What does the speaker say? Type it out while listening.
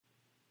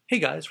Hey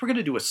guys, we're going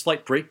to do a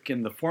slight break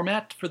in the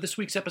format for this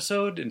week's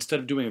episode. Instead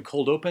of doing a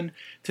cold open,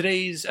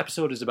 today's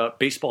episode is about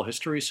baseball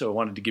history, so I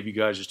wanted to give you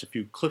guys just a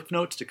few cliff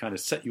notes to kind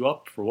of set you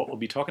up for what we'll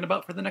be talking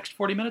about for the next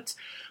 40 minutes.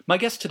 My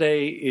guest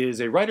today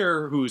is a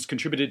writer who's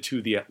contributed to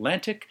The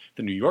Atlantic,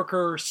 The New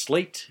Yorker,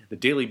 Slate, The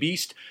Daily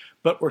Beast,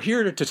 but we're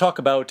here to talk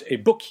about a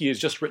book he has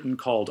just written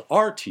called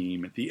Our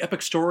Team, the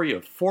epic story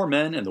of four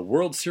men and the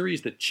World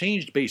Series that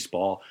changed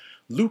baseball.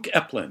 Luke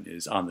Epplin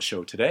is on the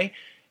show today.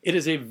 It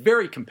is a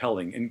very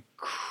compelling,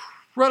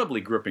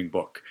 incredibly gripping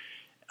book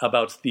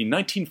about the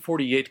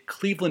 1948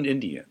 Cleveland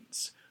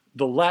Indians,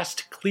 the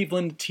last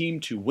Cleveland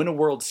team to win a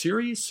World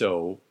Series,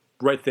 so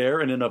right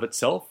there in and of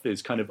itself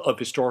is kind of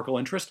historical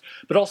interest,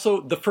 but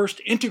also the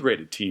first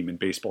integrated team in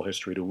baseball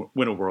history to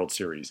win a World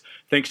Series,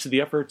 thanks to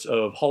the efforts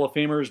of Hall of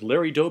Famers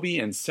Larry Doby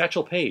and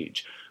Satchel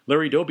Paige.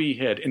 Larry Doby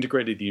had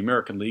integrated the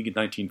American League in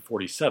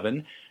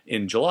 1947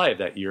 in July of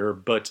that year,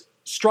 but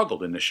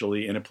struggled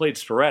initially and it played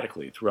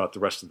sporadically throughout the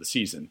rest of the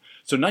season.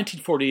 So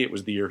 1948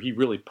 was the year he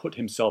really put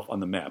himself on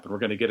the map, and we're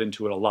going to get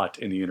into it a lot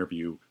in the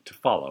interview to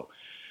follow.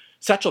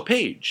 Satchel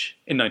Paige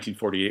in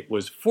 1948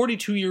 was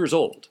 42 years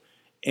old,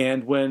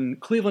 and when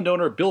Cleveland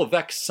owner Bill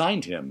Veeck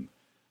signed him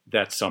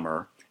that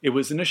summer, it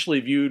was initially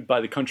viewed by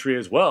the country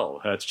as,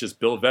 well, that's just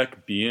Bill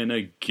Veeck being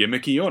a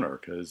gimmicky owner,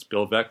 because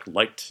Bill Veeck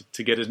liked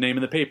to get his name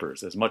in the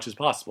papers as much as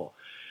possible.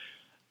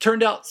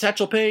 Turned out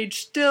Satchel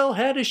Paige still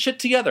had his shit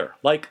together,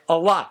 like a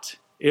lot.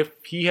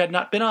 If he had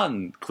not been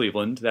on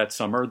Cleveland that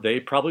summer, they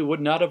probably would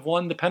not have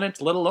won the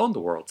pennant, let alone the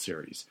World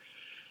Series.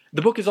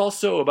 The book is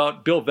also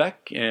about Bill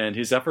Veeck and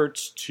his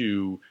efforts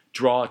to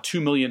draw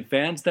 2 million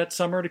fans that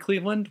summer to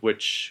Cleveland,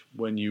 which,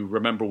 when you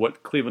remember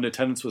what Cleveland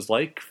attendance was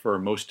like for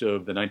most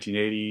of the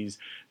 1980s,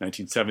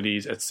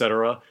 1970s,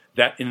 etc.,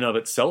 that in and of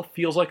itself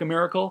feels like a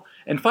miracle.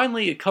 And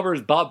finally, it covers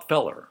Bob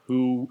Feller,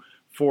 who,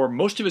 for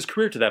most of his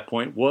career to that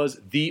point,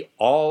 was the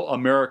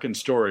all-American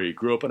story.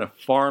 Grew up on a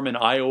farm in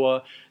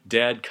Iowa.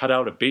 Dad cut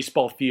out a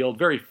baseball field,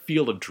 very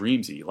Field of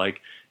Dreamsy. Like,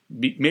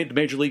 made the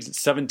major leagues at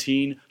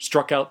 17,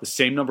 struck out the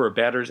same number of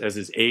batters as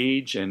his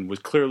age, and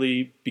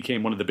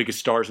became one of the biggest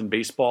stars in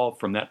baseball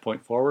from that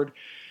point forward.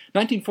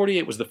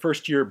 1948 was the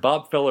first year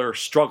Bob Feller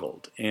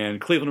struggled,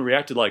 and Cleveland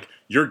reacted like,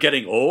 "You're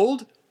getting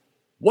old?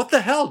 What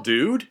the hell,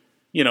 dude?"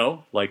 You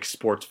know, like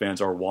sports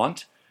fans are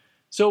wont.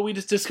 So we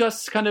just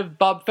discussed kind of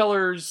Bob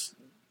Feller's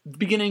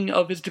beginning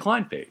of his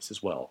decline phase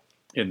as well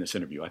in this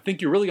interview. I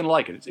think you're really going to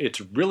like it.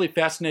 It's really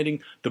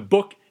fascinating. The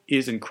book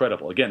is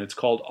incredible. Again, it's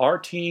called Our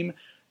Team,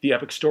 the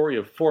epic story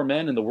of four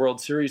men in the World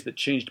Series that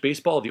changed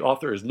baseball. The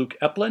author is Luke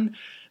Epplin.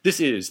 This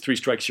is Three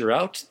Strikes You're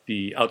Out,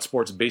 the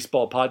Outsports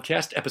Baseball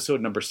Podcast,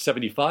 episode number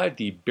 75,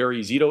 the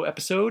Barry Zito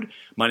episode.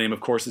 My name, of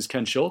course, is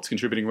Ken Schultz,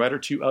 contributing writer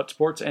to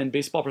Outsports and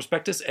Baseball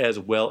Prospectus, as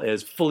well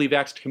as fully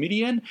vaxxed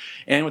comedian.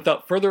 And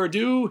without further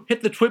ado,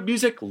 hit the twib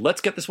music. Let's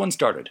get this one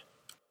started.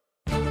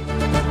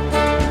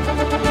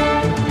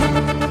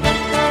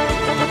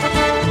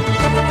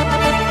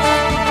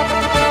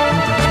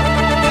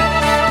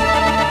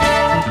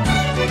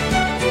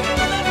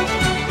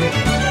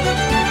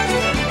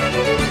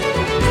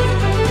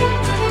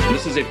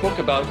 This is a book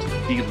about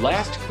the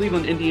last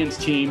Cleveland Indians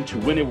team to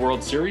win a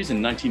World Series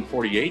in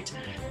 1948,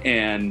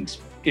 and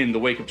in the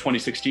wake of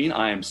 2016,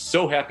 I am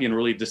so happy and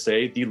relieved to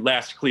say the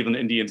last Cleveland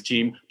Indians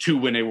team to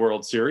win a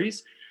World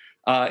Series.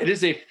 It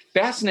is a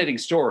fascinating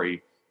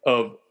story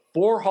of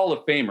four Hall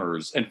of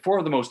Famers and four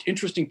of the most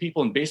interesting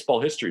people in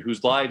baseball history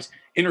whose lives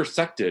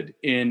intersected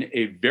in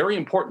a very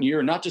important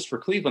year, not just for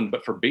Cleveland,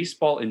 but for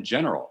baseball in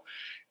general.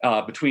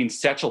 Between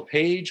Satchel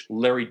Paige,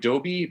 Larry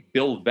Doby,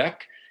 Bill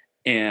Veeck,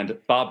 and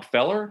Bob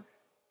Feller.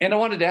 And I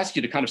wanted to ask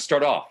you to kind of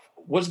start off.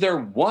 Was there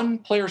one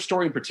player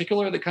story in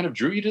particular that kind of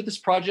drew you to this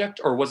project,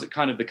 or was it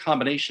kind of the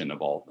combination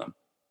of all of them?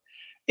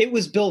 It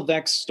was Bill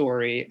Veeck's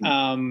story.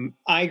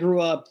 I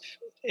grew up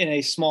in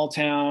a small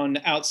town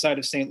outside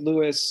of St.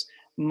 Louis.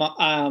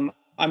 I'm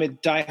a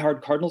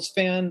diehard Cardinals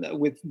fan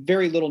with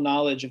very little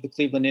knowledge of the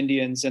Cleveland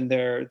Indians and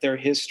their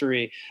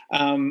history.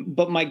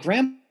 But my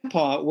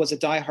grandpa was a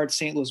diehard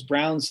St. Louis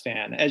Browns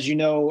fan. As you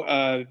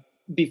know,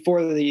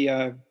 before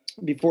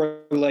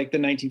like the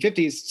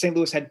 1950s, St.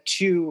 Louis had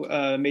two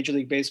Major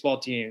League Baseball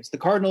teams, the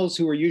Cardinals,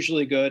 who were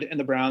usually good, and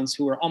the Browns,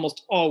 who were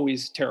almost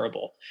always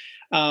terrible.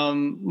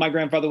 My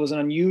grandfather was an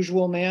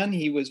unusual man.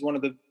 He was one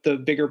of the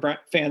bigger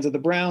fans of the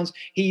Browns.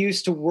 He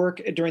used to work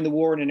during the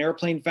war in an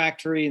airplane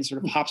factory and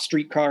sort of hop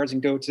streetcars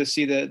and go to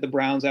see the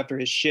Browns after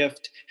his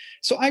shift.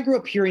 So I grew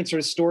up hearing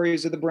sort of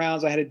stories of the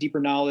Browns. I had a deeper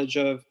knowledge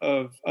of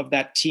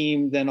that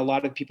team than a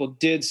lot of people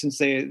did, since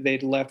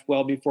they'd left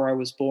well before I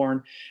was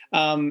born.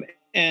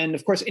 And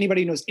of course,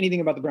 anybody who knows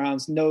anything about the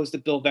Browns knows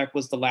that Bill Veeck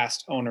was the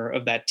last owner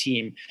of that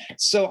team.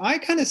 So I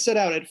kind of set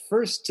out at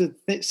first to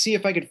see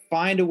if I could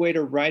find a way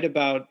to write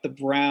about the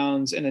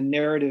Browns in a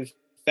narrative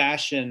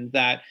fashion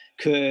that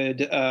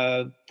could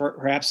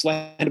perhaps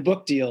land a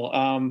book deal.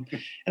 And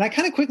I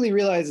kind of quickly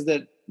realized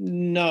that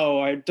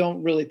No, I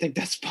don't really think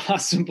that's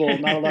possible.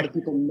 Not a lot of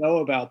people know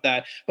about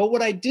that. But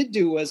what I did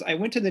do was I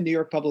went to the New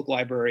York Public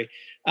Library.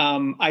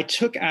 I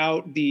took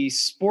out the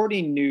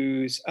sporting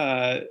news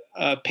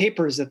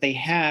papers that they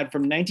had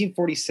from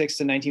 1946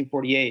 to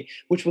 1948,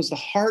 which was the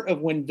heart of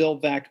when Bill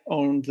Veeck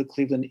owned the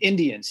Cleveland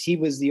Indians. He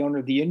was the owner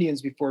of the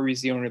Indians before he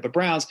was the owner of the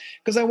Browns,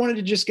 because I wanted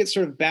to just get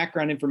sort of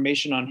background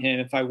information on him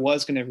if I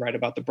was going to write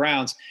about the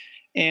Browns.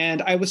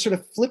 And I was sort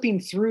of flipping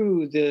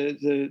through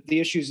the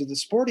issues of the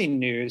sporting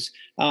news,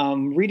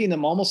 reading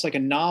them almost like a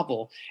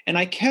novel. And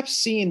I kept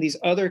seeing these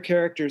other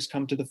characters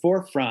come to the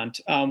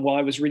forefront while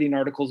I was reading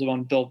articles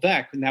on Bill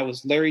Veeck. And that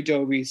was Larry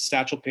Doby,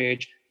 Satchel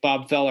Paige,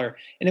 Bob Feller.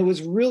 And it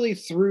was really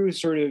through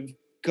sort of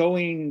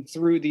going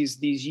through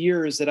these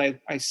years that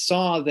I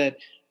saw that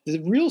the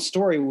real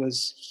story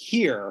was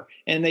here,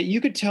 and that you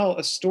could tell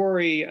a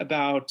story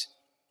about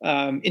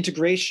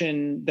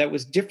integration that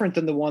was different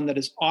than the one that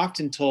is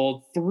often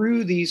told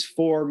through these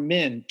four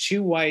men,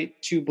 two white,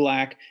 two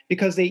black,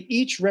 because they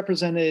each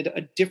represented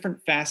a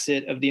different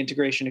facet of the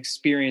integration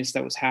experience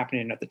that was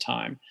happening at the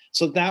time.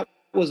 So that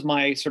was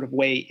my sort of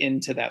way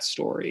into that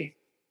story.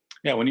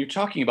 Yeah, when you're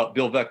talking about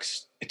Bill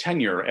Veeck's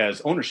tenure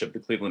as ownership of the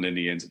Cleveland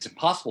Indians, it's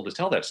impossible to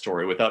tell that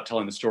story without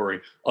telling the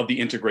story of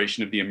the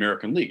integration of the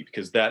American League,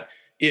 because that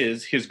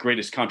is his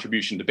greatest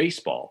contribution to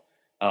baseball.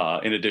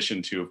 In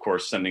addition to, of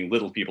course, sending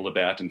little people to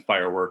bat and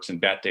fireworks and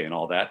bat day and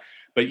all that.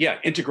 But yeah,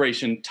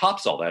 integration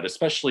tops all that,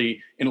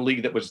 especially in a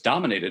league that was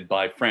dominated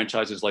by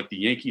franchises like the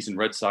Yankees and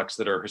Red Sox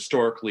that are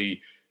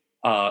historically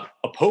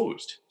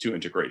opposed to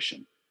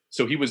integration.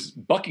 So he was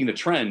bucking the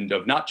trend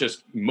of not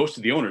just most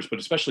of the owners, but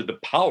especially the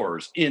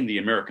powers in the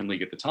American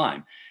League at the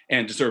time,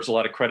 and deserves a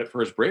lot of credit for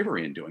his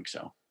bravery in doing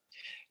so.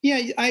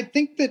 Yeah, I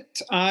think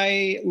that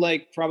I,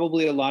 like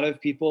probably a lot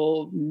of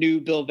people, knew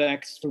Bill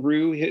Veeck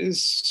through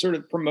his sort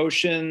of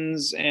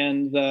promotions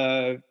and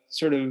the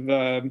sort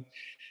of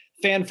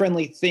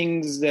fan-friendly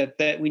things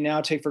that we now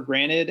take for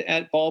granted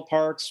at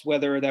ballparks,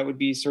 whether that would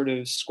be sort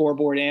of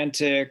scoreboard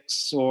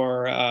antics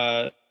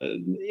or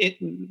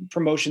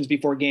promotions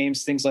before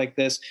games, things like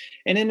this.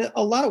 And in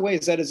a lot of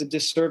ways, that is a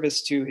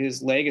disservice to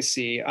his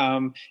legacy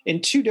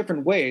in two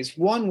different ways.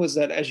 One was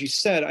that, as you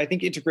said, I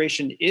think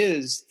integration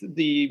is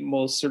the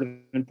most sort of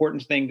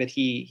important thing that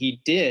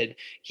he did.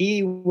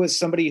 He was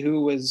somebody who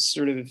was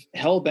sort of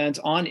hell-bent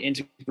on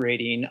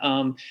integrating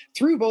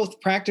through both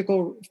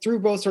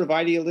sort of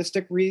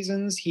idealistic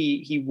reasons.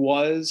 He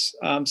was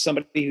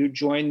somebody who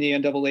joined the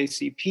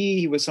NAACP.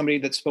 He was somebody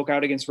that spoke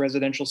out against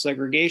residential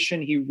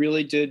segregation. He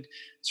really did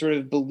sort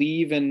of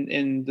believe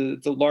in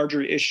the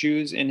larger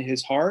issues in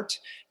his heart,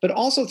 but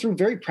also through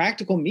very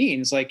practical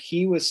means. Like,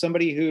 he was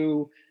somebody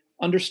who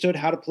understood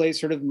how to play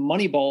sort of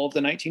Moneyball of the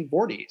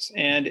 1940s.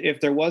 And if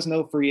there was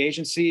no free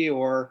agency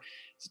or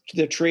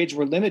the trades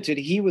were limited,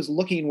 he was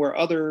looking where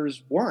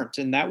others weren't,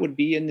 and that would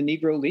be in the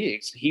Negro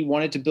Leagues. He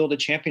wanted to build a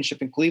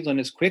championship in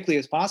Cleveland as quickly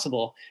as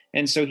possible,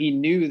 and so he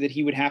knew that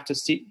he would have to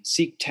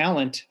seek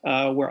talent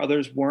where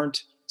others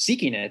weren't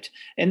seeking it.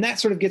 And that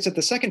sort of gets at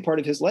the second part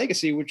of his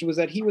legacy, which was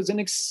that he was an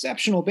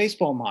exceptional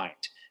baseball mind.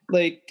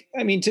 Like,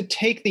 I mean, to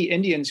take the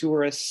Indians, who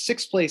were a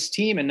sixth-place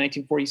team in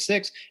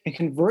 1946, and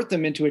convert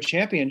them into a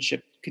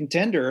championship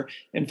contender,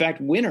 in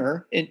fact,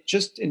 winner, in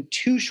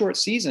two short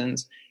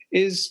seasons,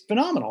 is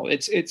phenomenal.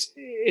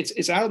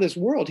 It's out of this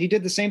world. He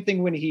did the same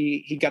thing when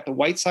he got the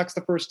White Sox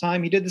the first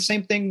time. He did the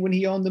same thing when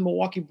he owned the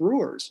Milwaukee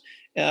Brewers,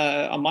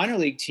 a minor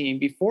league team,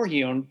 before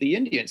he owned the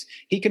Indians.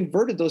 He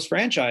converted those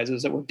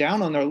franchises that were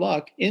down on their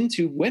luck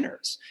into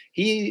winners.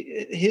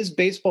 His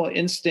baseball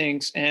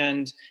instincts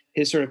and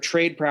his sort of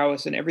trade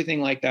prowess and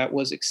everything like that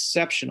was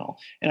exceptional.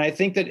 And I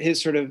think that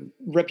his sort of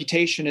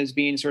reputation as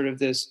being sort of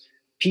this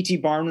P.T.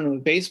 Barnum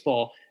of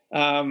baseball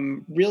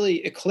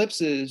really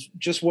eclipses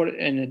just what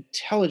an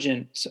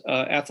intelligent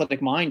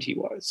athletic mind he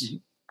was. Mm-hmm.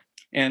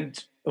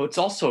 And what's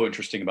also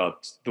interesting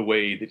about the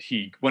way that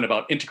he went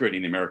about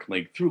integrating the American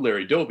League through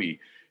Larry Doby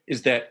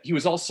is that he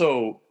was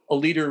also a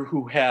leader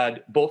who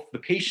had both the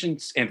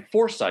patience and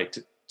foresight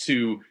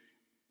to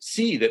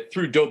see that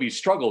through Doby's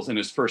struggles in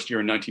his first year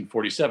in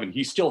 1947,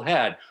 he still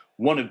had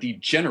one of the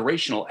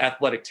generational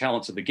athletic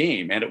talents of the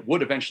game, and it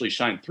would eventually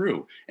shine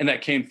through. And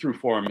that came through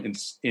for him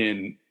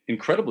in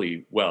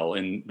incredibly well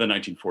in the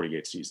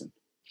 1948 season.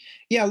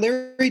 Yeah,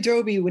 Larry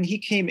Doby, when he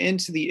came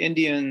into the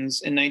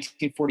Indians in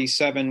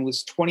 1947,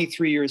 was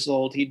 23 years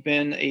old. He'd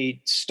been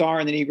a star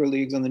in the Negro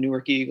Leagues on the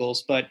Newark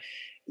Eagles, but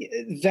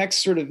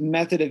Veeck's sort of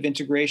method of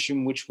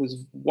integration, which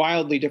was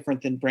wildly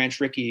different than Branch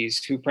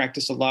Rickey's, who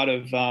practiced a lot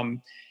of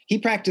he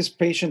practiced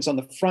patience on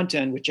the front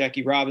end with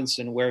Jackie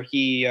Robinson, where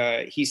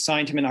he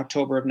signed him in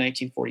October of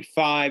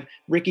 1945.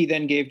 Rickey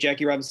then gave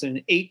Jackie Robinson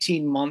an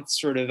 18-month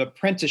sort of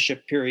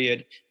apprenticeship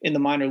period in the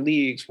minor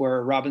leagues,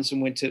 where Robinson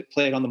went to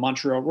play on the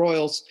Montreal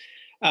Royals.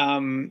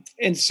 And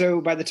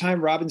so by the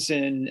time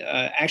Robinson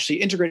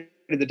actually integrated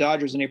the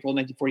Dodgers in April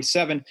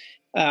 1947,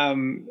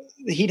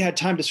 he'd had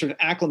time to sort of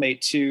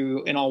acclimate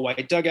to an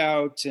all-white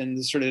dugout and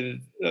the sort of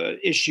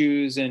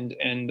issues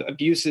and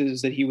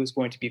abuses that he was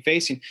going to be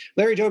facing.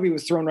 Larry Doby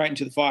was thrown right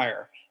into the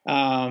fire.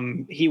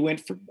 He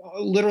went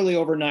literally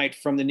overnight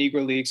from the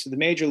Negro Leagues to the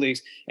major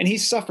leagues, and he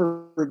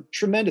suffered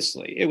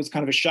tremendously. It was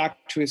kind of a shock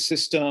to his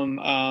system.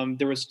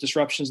 There was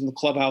disruptions in the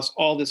clubhouse,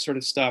 all this sort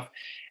of stuff.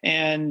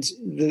 And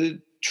the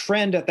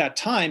trend at that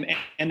time,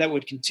 and that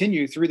would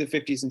continue through the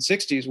 50s and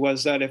 60s,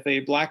 was that if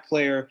a black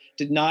player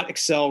did not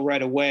excel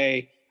right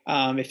away,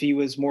 if he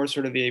was more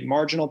sort of a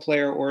marginal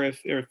player, or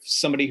if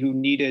somebody who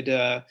needed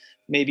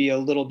maybe a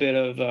little bit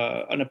of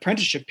an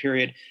apprenticeship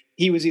period,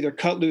 he was either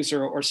cut loose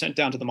or sent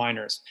down to the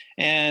minors.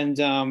 And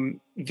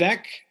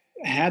Veeck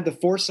had the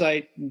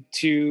foresight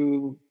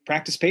to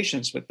practice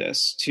patience with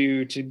this,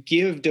 to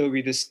give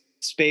Doby this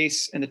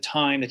space and the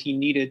time that he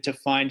needed to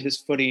find his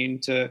footing,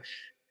 to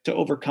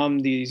overcome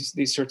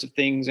these sorts of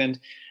things. And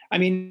I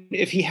mean,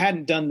 if he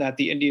hadn't done that,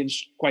 the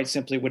Indians quite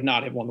simply would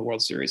not have won the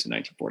World Series in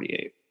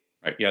 1948.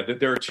 Right. Yeah.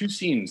 There are two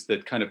scenes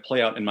that kind of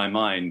play out in my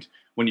mind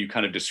when you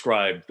kind of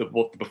describe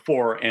both the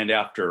before and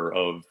after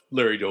of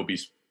Larry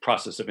Doby's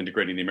process of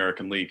integrating the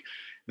American League.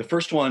 The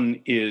first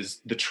one is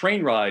the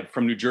train ride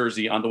from New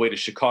Jersey on the way to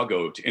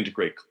Chicago to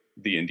integrate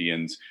the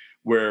Indians,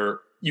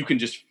 where you can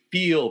just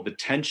feel the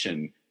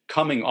tension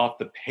coming off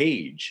the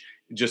page,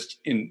 just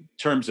in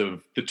terms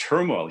of the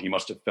turmoil he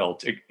must have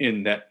felt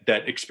in that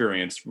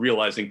experience,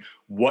 realizing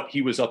what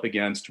he was up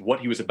against, what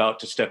he was about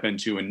to step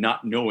into, and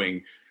not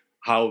knowing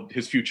how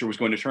his future was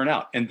going to turn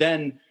out. And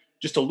then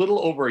just a little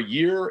over a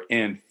year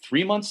and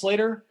 3 months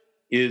later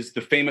is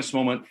the famous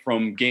moment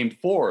from Game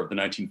 4 of the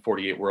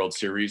 1948 World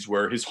Series,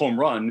 where his home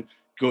run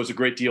goes a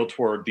great deal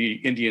toward the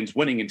Indians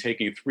winning and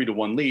taking a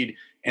 3-1 lead.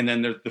 And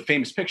then there's the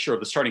famous picture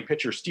of the starting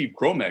pitcher, Steve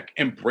Gromek,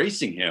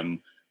 embracing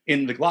him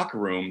in the locker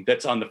room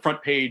that's on the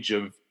front page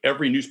of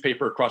every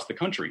newspaper across the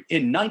country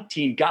in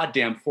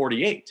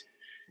 1948.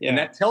 Yeah. And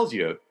that tells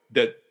you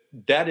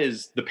that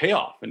is the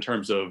payoff in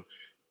terms of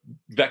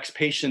Veeck's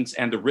patience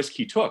and the risk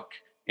he took,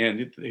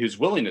 and his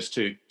willingness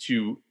to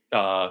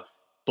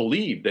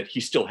believe that he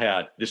still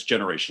had this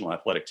generational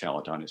athletic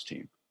talent on his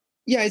team.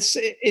 Yeah,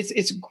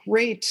 it's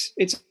great.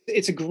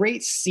 It's a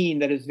great scene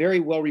that is very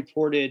well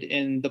reported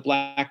in the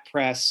black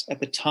press at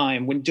the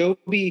time. When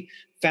Doby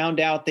found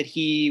out that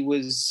he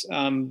was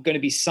going to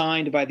be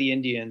signed by the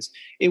Indians,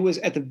 it was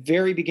at the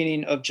very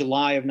beginning of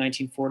July of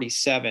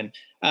 1947.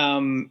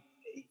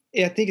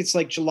 I think it's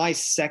like July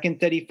 2nd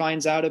that he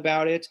finds out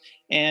about it.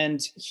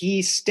 And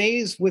he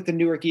stays with the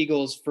Newark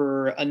Eagles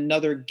for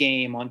another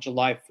game on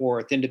July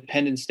 4th,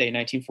 Independence Day,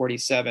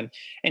 1947.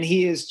 And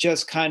he is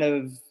just kind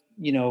of,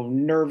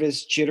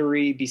 nervous,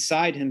 jittery,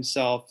 beside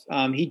himself.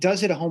 He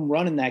does hit a home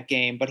run in that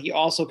game, but he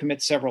also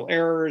commits several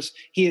errors.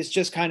 He is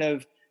just kind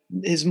of,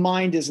 his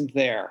mind isn't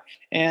there.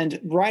 And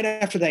right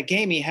after that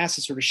game, he has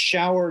to sort of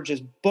shower,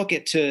 just book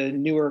it to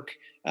Newark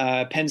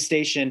Penn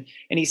Station.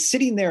 And he's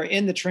sitting there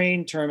in the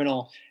train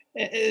terminal,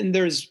 and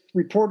there's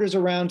reporters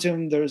around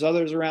him, there's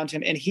others around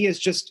him, and he is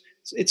just,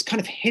 it's kind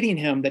of hitting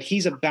him that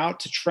he's about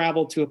to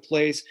travel to a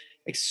place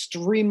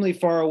extremely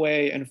far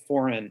away and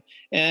foreign.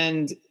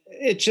 And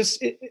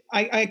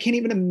I can't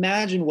even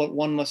imagine what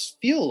one must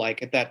feel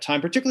like at that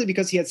time, particularly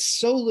because he had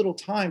so little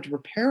time to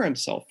prepare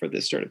himself for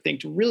this sort of thing,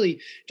 to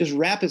really just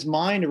wrap his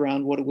mind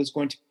around what it was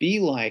going to be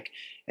like.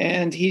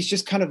 And he's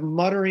just kind of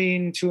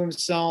muttering to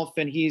himself,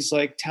 and he's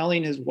like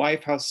telling his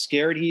wife how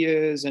scared he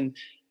is and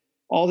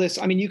all this.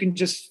 I mean, you can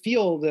just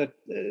feel that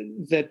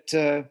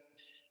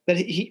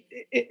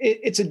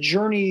it's a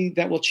journey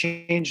that will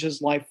change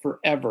his life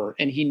forever,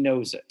 and he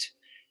knows it.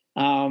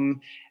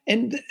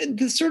 And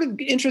the sort of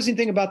interesting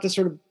thing about the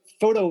sort of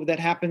photo that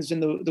happens in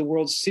the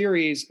World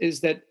Series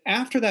is that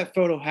after that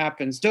photo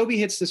happens, Doby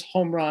hits this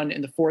home run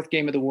in the fourth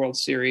game of the World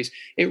Series.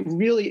 It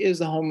really is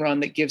the home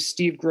run that gives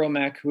Steve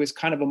Gromek, who is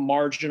kind of a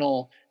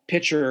marginal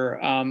pitcher,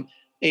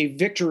 a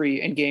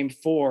victory in Game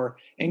 4.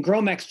 And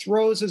Gromek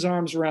throws his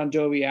arms around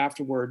Doby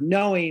afterward,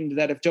 knowing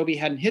that if Doby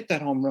hadn't hit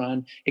that home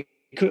run, it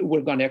would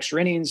have gone to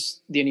extra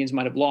innings. The Indians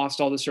might have lost,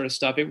 all this sort of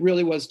stuff. It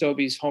really was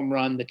Doby's home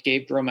run that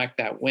gave Gromek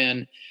that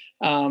win.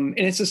 And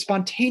it's a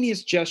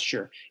spontaneous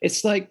gesture.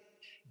 It's like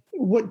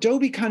what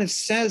Doby kind of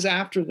says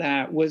after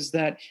that was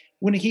that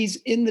when he's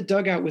in the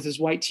dugout with his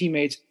white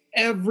teammates,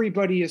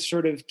 everybody is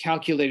sort of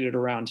calculated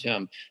around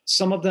him.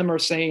 Some of them are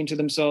saying to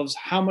themselves,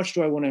 how much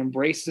do I want to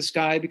embrace this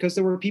guy? Because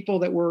there were people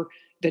that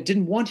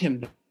didn't want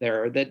him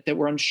there, that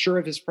were unsure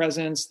of his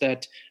presence,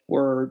 that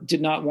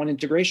did not want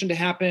integration to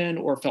happen,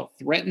 or felt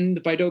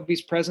threatened by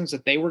Doby's presence,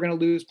 that they were going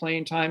to lose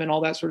playing time and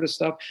all that sort of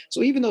stuff.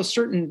 So even though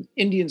certain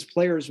Indians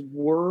players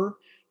were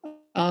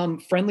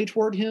friendly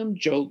toward him,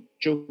 Joe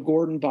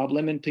Gordon, Bob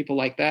Lemon, people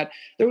like that,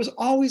 there was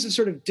always a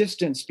sort of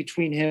distance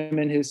between him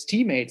and his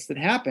teammates that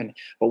happened.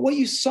 But what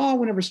you saw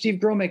whenever Steve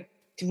Gromek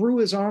threw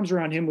his arms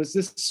around him was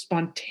this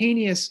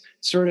spontaneous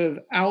sort of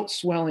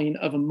outswelling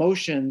of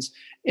emotions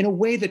in a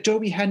way that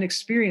Doby hadn't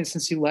experienced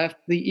since he left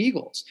the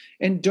Eagles.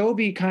 And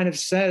Doby kind of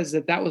says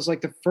that was like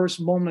the first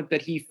moment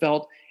that he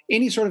felt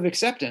any sort of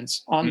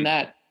acceptance on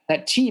that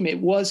team. It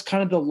was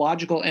kind of the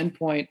logical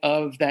endpoint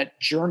of that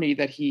journey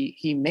that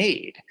he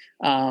made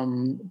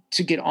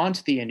to get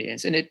onto the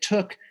Indians. And it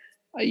took,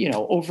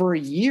 over a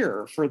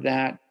year for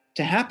that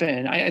to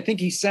happen. I think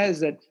he says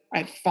that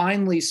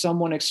finally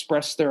someone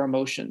expressed their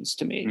emotions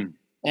to me.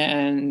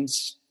 And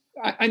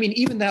I mean,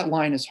 even that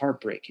line is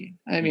heartbreaking.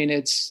 I mean,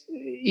 it's,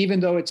 even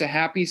though it's a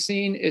happy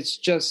scene, it's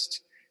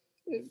just,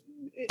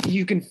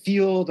 you can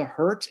feel the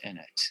hurt in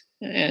it.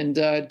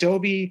 And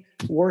Dobie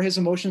wore his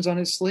emotions on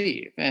his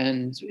sleeve,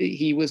 and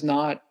he was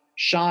not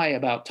shy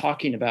about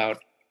talking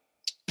about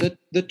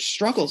the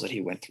struggles that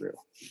he went through.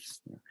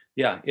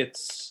 Yeah, and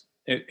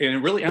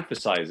it really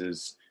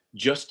emphasizes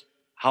just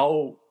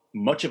how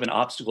much of an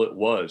obstacle it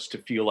was to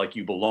feel like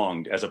you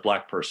belonged as a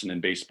black person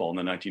in baseball in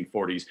the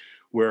 1940s,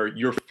 where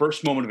your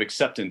first moment of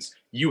acceptance,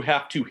 you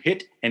have to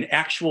hit an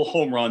actual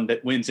home run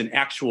that wins an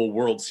actual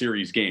World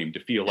Series game to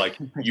feel like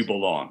you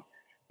belong.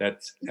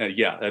 That's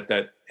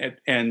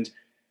and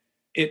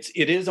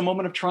it is a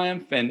moment of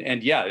triumph,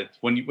 and yeah,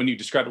 when you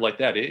describe it like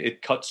that,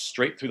 it cuts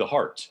straight through the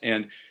heart.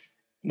 And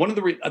one of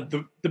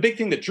the big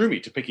thing that drew me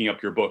to picking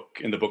up your book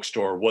in the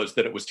bookstore was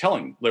that it was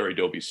telling Larry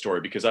Dobie's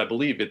story, because I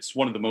believe it's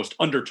one of the most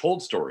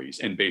undertold stories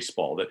in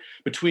baseball. That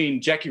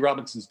between Jackie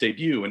Robinson's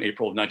debut in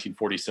April of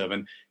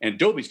 1947 and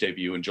Dobie's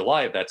debut in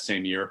July of that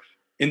same year,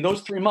 in those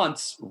 3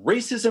 months,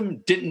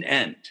 racism didn't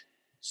end.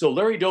 So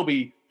Larry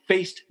Dobie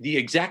faced the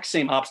exact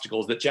same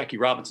obstacles that Jackie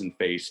Robinson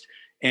faced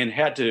and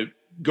had to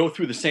go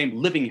through the same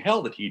living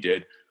hell that he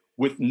did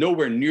with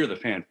nowhere near the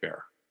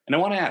fanfare. And I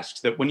want to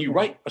ask that when you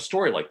write a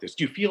story like this,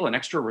 do you feel an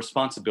extra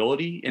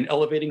responsibility in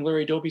elevating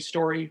Larry Dobie's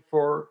story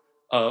for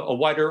a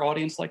wider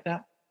audience like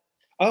that?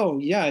 Oh,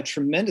 yeah,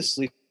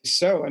 tremendously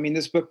so. I mean,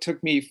 this book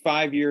took me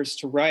 5 years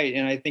to write,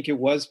 and I think it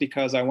was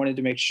because I wanted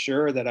to make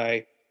sure that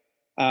I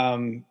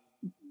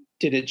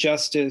did it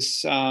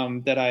justice,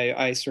 that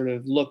I sort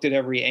of looked at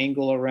every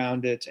angle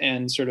around it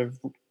and sort of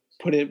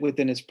put it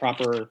within its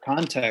proper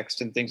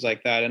context and things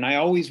like that. And I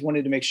always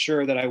wanted to make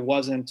sure that I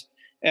wasn't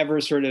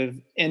ever sort of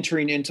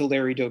entering into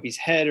Larry Dobie's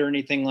head or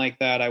anything like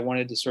that. I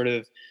wanted to sort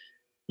of,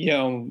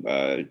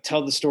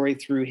 tell the story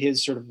through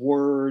his sort of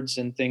words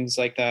and things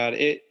like that.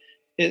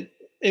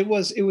 It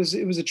was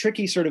a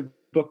tricky sort of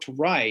book to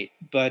write,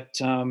 but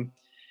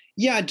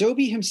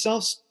Dobie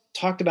himself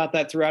talked about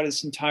that throughout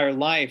his entire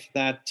life,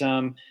 that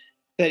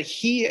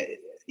he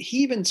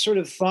even sort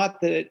of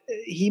thought that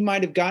he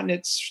might have gotten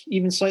it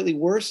even slightly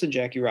worse than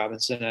Jackie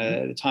Robinson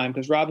at the time,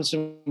 because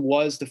Robinson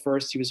was the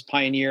first. He was a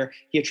pioneer.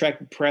 He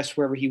attracted press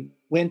wherever he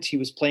went. He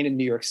was playing in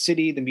New York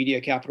City, the media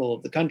capital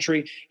of the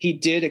country. He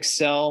did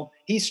excel.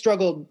 He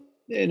struggled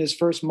in his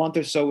first month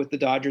or so with the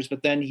Dodgers,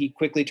 but then he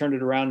quickly turned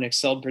it around and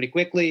excelled pretty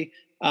quickly,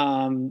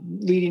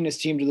 leading his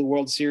team to the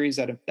World Series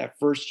that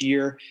first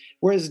year.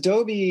 Whereas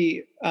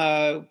Dobie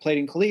played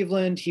in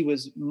Cleveland, he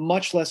was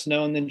much less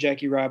known than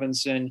Jackie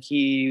Robinson.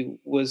 He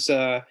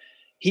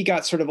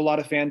got sort of a lot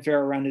of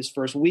fanfare around his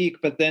first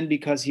week, but then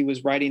because he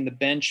was riding the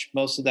bench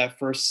most of that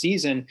first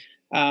season,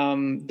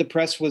 the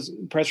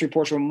press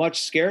reports were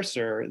much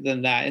scarcer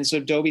than that. And so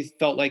Dobie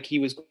felt like he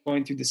was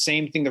going through the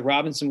same thing that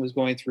Robinson was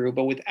going through,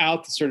 but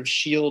without the sort of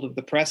shield of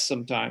the press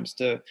sometimes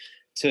to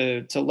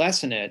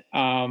lessen it.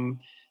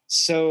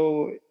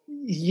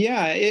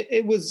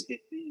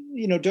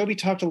 Dobie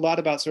talked a lot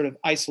about sort of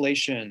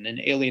isolation and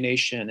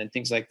alienation and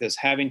things like this,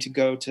 having to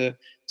go to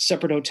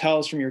separate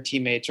hotels from your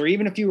teammates, or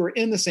even if you were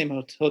in the same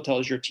hotel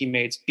as your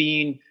teammates,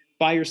 being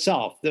by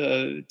yourself.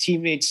 The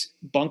teammates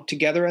bunked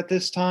together at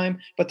this time,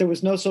 but there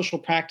was no social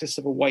practice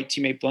of a white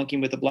teammate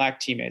bunking with a black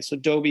teammate. So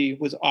Dobie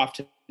was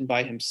often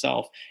by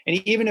himself.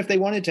 And even if they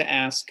wanted to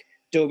ask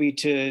Dobie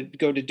to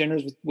go to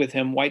dinners with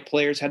him, white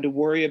players had to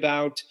worry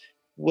about,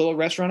 will a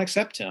restaurant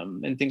accept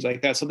him and things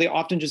like that. So they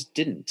often just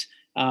didn't.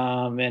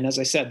 And as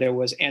I said, there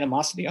was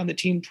animosity on the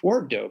team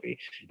toward Dobie.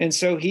 And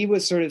so he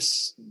was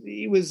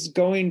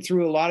going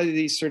through a lot of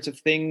these sorts of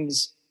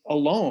things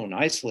alone,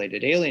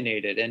 isolated,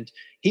 alienated. And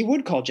he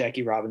would call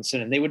Jackie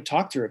Robinson and they would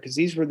talk to her, because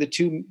these were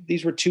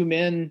two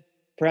men,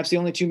 perhaps the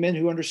only two men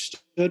who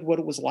understood what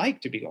it was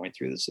like to be going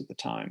through this at the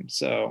time.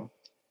 So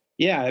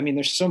yeah, I mean,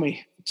 there's so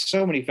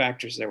many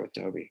factors there with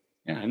Dobie.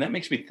 Yeah. And that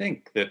makes me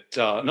think that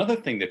another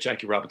thing that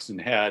Jackie Robinson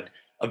had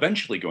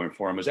eventually going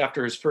for him was,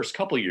 after his first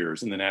couple of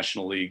years in the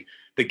National League,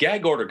 the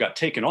gag order got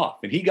taken off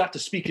and he got to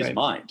speak his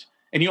mind.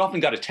 And he often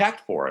got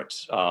attacked for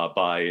it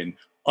by an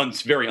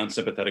very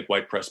unsympathetic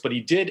white press, but he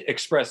did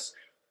express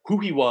who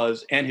he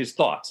was and his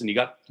thoughts, and he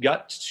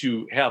got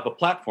to have a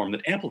platform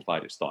that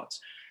amplified his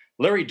thoughts.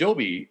 Larry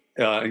Dobie,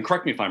 and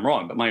correct me if I'm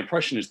wrong, but my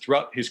impression is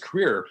throughout his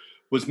career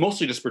was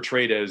mostly just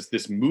portrayed as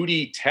this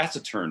moody,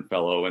 taciturn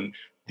fellow, and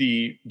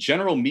the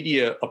general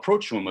media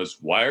approach to him was,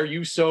 "Why are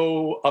you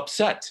so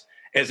upset?"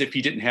 As if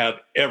he didn't have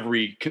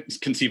every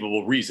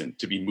conceivable reason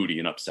to be moody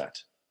and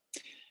upset.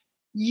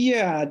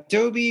 Yeah,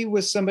 Dobie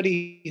was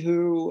somebody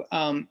who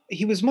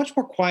he was much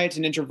more quiet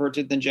and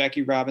introverted than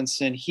Jackie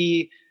Robinson.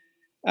 He,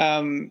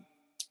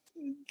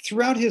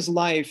 throughout his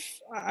life,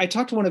 I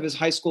talked to one of his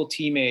high school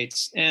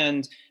teammates,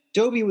 and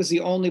Dobie was the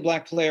only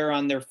black player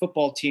on their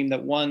football team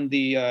that won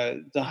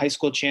the high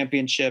school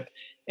championship.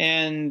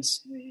 And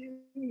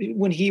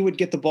when he would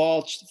get the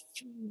ball,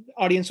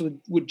 audience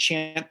would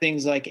chant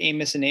things like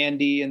Amos and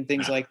Andy and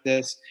things like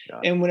this.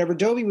 And whenever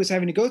Dobie was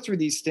having to go through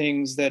these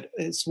things that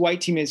his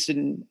white teammates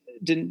didn't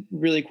didn't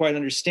really quite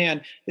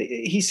understand.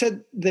 He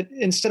said that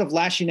instead of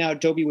lashing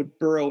out, Doby would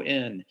burrow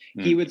in.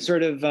 He would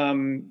sort of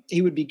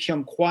he would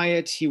become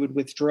quiet. He would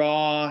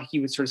withdraw. He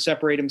would sort of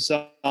separate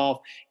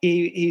himself.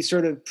 He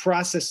sort of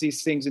processed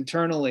these things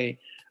internally.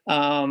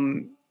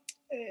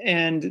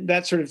 And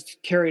that sort of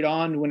carried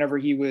on whenever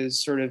he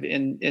was sort of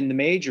in the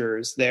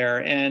majors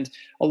there. And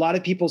a lot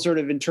of people sort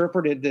of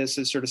interpreted this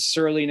as sort of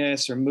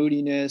surliness or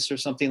moodiness or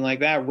something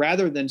like that,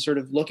 rather than sort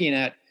of looking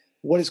at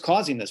what is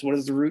causing this? What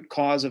is the root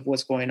cause of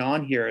what's going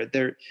on here?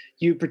 There,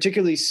 you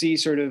particularly see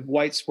sort of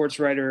white sports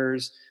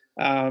writers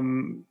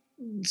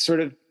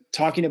sort of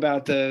talking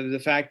about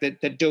the fact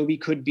that Doby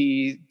could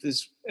be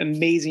this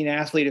amazing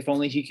athlete if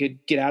only he could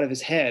get out of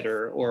his head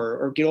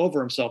or get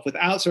over himself,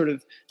 without sort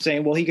of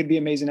saying, well, he could be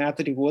an amazing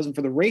athlete if it wasn't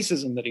for the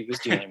racism that he was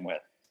dealing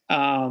with.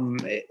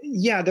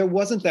 There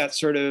wasn't that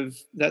sort of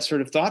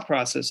thought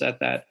process at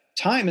that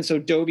time. And so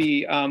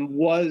Doby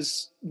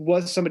was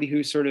somebody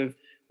who sort of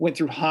went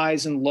through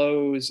highs and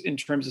lows in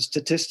terms of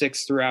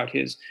statistics throughout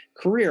his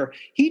career.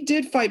 He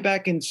did fight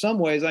back in some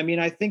ways. I mean,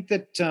 I think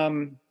that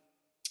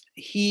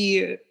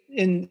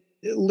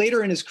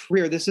later in his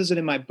career, this isn't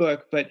in my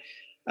book, but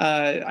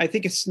I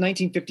think it's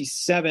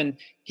 1957,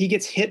 he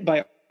gets hit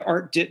by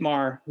Art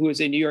Ditmar, who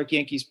is a New York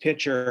Yankees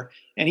pitcher,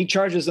 and he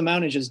charges the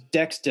mound as just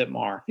Dex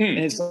Ditmar. And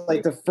it's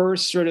like the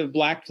first sort of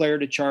black player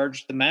to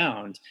charge the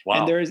mound.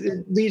 Wow. And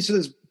it leads to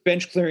this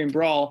bench clearing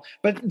brawl,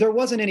 but there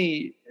wasn't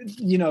any,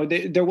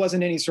 there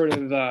wasn't any sort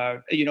of,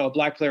 a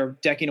black player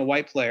decking a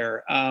white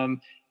player.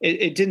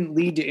 It didn't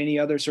lead to any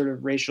other sort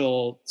of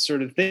racial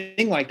sort of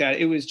thing like that.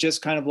 It was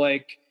just kind of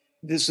like,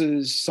 this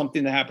is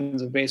something that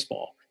happens in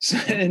baseball.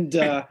 And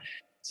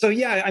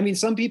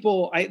some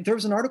people, there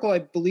was an article, I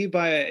believe,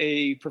 by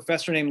a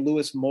professor named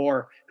Lewis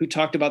Moore, who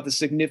talked about the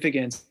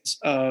significance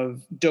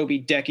of Doby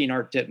decking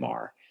Art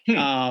Ditmar.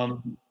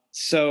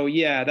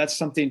 That's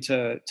something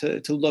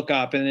to look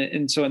up.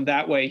 And so in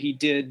that way he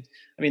did,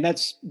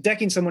 that's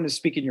decking someone is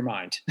speaking your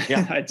mind.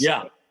 Yeah.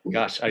 Yeah.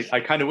 Gosh,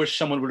 I kind of wish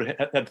someone would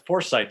have had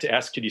foresight to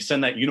ask, could you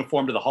send that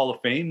uniform to the Hall of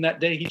Fame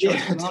that day?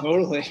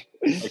 Totally.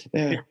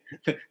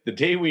 The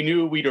day we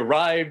knew we'd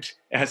arrived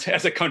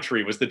as a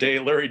country was the day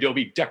Larry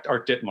Doby decked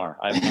Art Ditmar.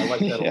 I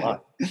like that a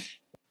lot.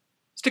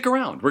 Stick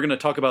around. We're going to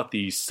talk about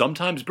the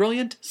sometimes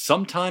brilliant,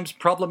 sometimes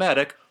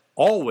problematic,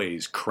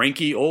 always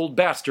cranky old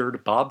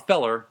bastard Bob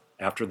Feller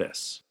after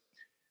this.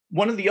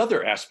 One of the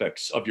other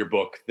aspects of your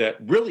book that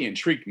really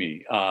intrigued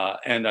me,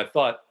 and I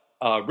thought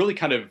really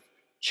kind of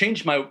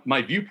changed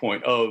my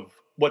viewpoint of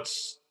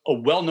what's a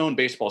well-known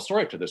baseball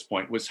story up to this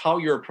point, was how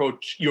you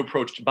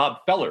approached Bob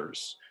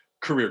Feller's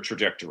career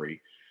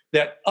trajectory.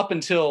 That up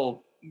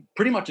until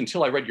pretty much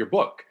until I read your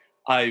book,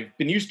 I've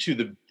been used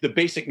to the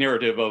basic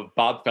narrative of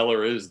Bob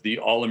Feller is the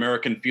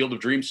all-American Field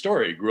of Dreams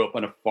story. He grew up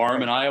on a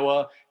farm in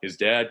Iowa. His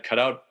dad cut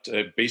out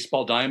a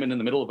baseball diamond in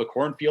the middle of a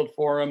cornfield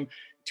for him.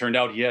 Turned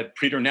out he had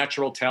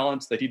preternatural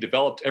talents that he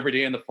developed every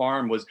day on the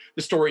farm. Was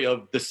the story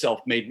of the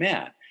self-made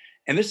man.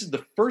 And this is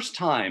the first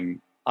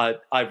time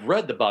I've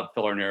read the Bob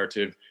Feller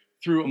narrative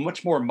through a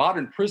much more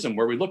modern prism,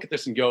 where we look at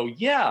this and go,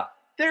 yeah,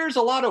 there's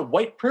a lot of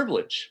white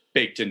privilege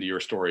baked into your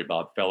story,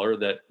 Bob Feller,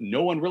 that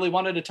no one really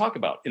wanted to talk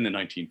about in the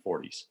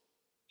 1940s.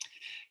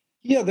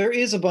 Yeah, there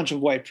is a bunch of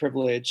white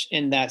privilege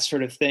in that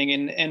sort of thing.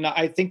 And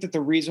I think that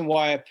the reason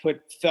why I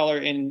put Feller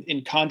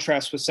in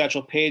contrast with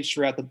Satchel Paige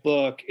throughout the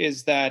book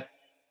is that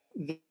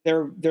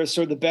they're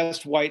sort of the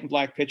best white and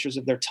black pitchers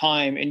of their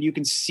time. And you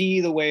can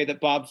see the way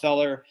that Bob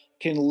Feller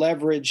can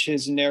leverage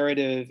his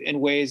narrative in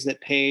ways that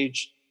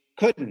Paige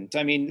couldn't.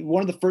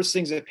 One of the first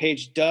things that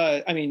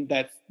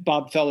that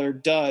Bob Feller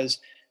does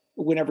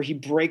whenever he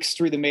breaks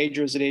through the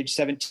majors at age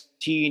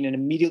 17 and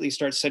immediately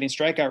starts setting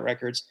strikeout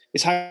records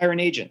is hire an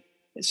agent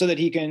so that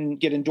he can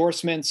get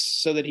endorsements,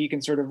 so that he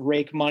can sort of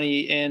rake money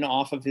in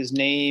off of his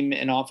name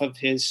and off of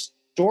his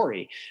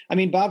story.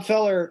 Bob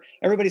Feller,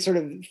 everybody sort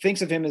of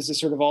thinks of him as this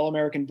sort of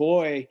all-American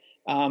boy,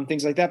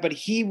 things like that, but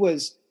he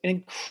was an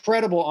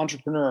incredible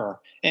entrepreneur,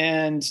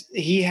 and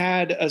he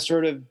had a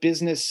sort of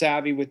business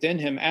savvy within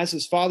him, as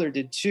his father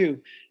did too,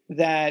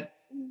 that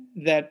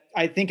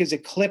I think is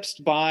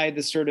eclipsed by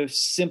the sort of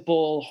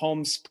simple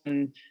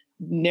homespun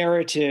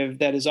narrative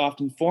that is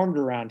often formed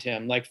around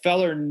him. Like,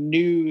 Feller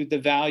knew the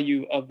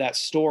value of that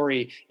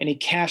story, and he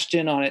cashed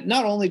in on it,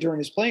 not only during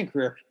his playing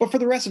career, but for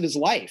the rest of his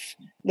life.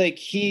 Like,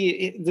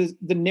 the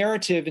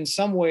narrative in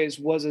some ways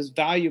was as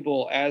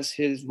valuable as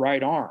his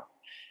right arm.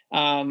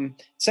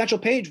 Satchel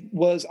Paige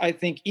was, I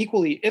think,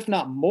 equally, if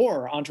not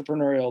more,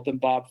 entrepreneurial than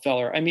Bob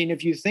Feller.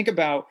 If you think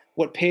about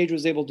what Paige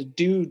was able to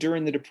do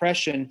during the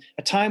Depression,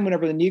 a time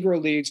whenever the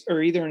Negro Leagues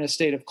are either in a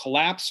state of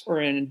collapse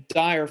or in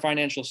dire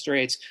financial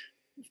straits,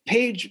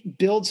 Paige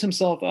builds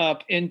himself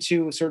up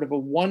into sort of a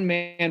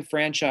one-man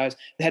franchise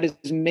that is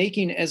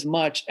making as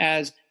much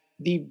as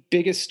the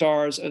biggest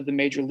stars of the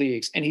major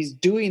leagues. And he's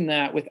doing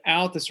that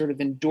without the sort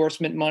of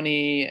endorsement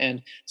money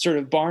and sort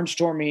of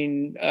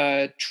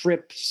barnstorming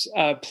trips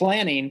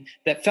planning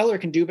that Feller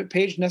can do, but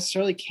Paige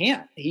necessarily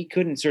can't. He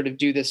couldn't sort of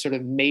do this sort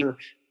of major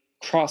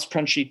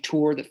cross-country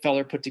tour that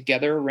Feller put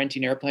together,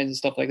 renting airplanes and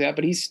stuff like that.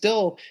 But he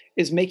still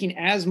is making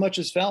as much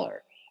as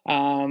Feller.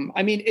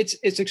 I mean,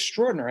 it's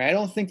extraordinary. I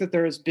don't think that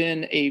there has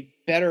been a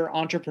better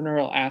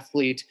entrepreneurial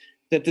athlete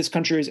that this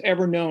country has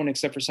ever known,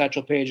 except for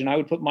Satchel Paige. And I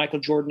would put Michael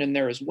Jordan in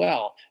there as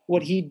well.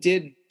 What he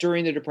did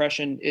during the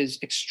Depression is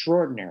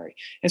extraordinary.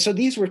 And so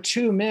these were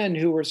two men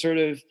who were sort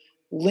of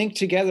linked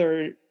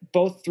together,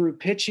 both through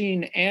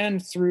pitching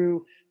and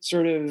through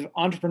sort of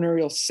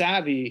entrepreneurial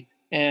savvy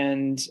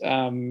and,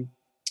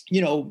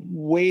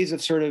 ways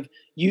of sort of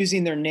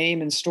using their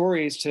name and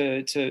stories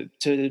to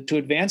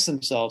advance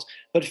themselves.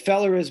 But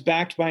Feller is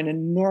backed by an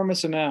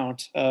enormous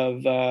amount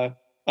of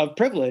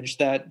privilege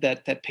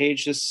that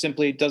Paige just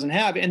simply doesn't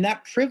have. And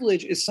that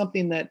privilege is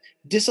something that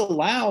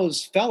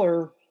disallows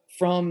Feller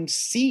from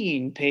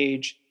seeing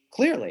Paige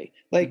clearly.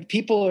 Like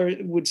people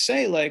would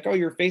say like, oh,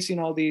 you're facing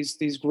all these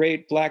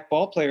great black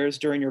ball players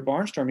during your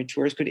barnstorming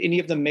tours. Could any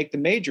of them make the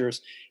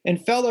majors?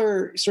 And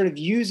Feller sort of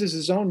uses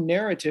his own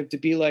narrative to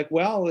be like,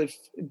 well, if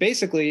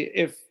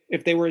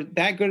they were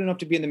that good enough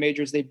to be in the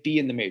majors, they'd be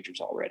in the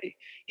majors already.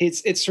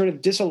 It's sort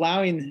of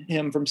disallowing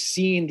him from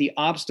seeing the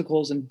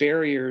obstacles and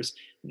barriers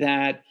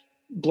that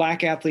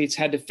black athletes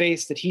had to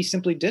face that he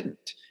simply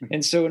didn't.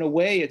 And so in a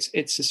way,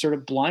 it's a sort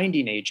of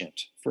blinding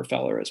agent for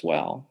Feller as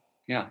well.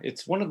 Yeah,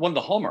 it's one of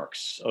the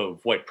hallmarks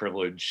of white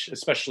privilege,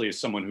 especially as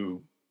someone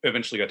who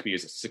eventually got to be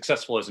as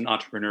successful as an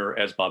entrepreneur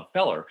as Bob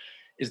Feller,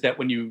 is that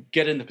when you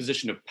get in the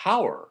position of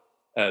power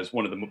as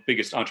one of the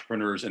biggest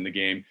entrepreneurs in the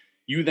game,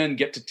 you then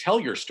get to tell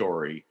your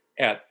story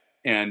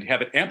and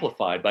have it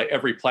amplified by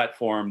every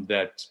platform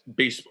that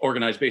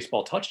organized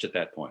baseball touched at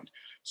that point.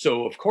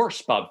 So, of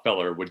course, Bob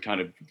Feller would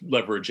kind of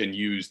leverage and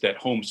use that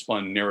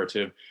homespun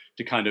narrative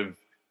to kind of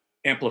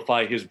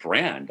amplify his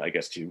brand, I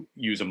guess, to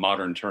use a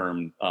modern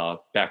term,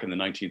 back in the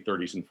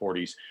 1930s and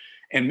 40s.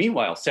 And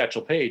meanwhile,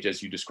 Satchel Paige,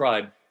 as you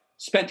described,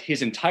 spent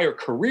his entire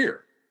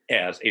career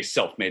as a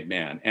self-made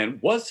man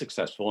and was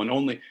successful and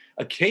only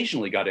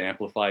occasionally got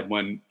amplified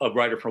when a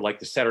writer for like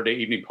the Saturday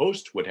Evening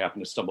Post would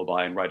happen to stumble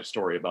by and write a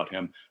story about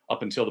him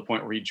up until the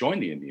point where he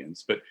joined the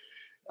Indians. But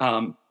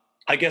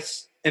I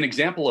guess an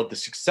example of the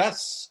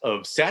success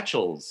of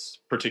Satchel's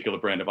particular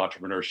brand of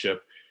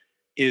entrepreneurship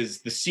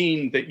is the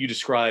scene that you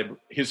describe,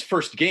 his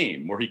first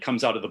game where he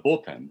comes out of the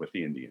bullpen with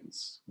the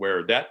Indians,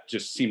 where that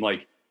just seemed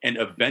like an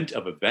event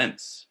of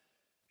events.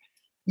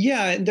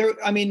 Yeah,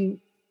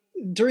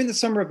 during the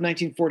summer of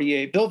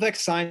 1948, Bill Veeck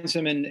signs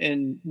him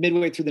in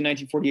midway through the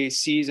 1948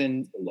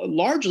 season,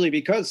 largely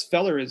because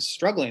Feller is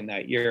struggling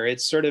that year.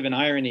 It's sort of an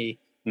irony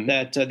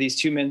that these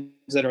two men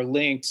that are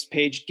linked,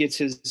 Paige gets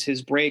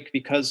his break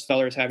because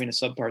Feller is having a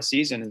subpar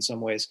season in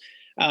some ways.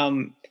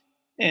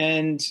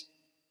 And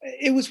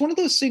it was one of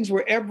those things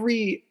where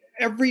every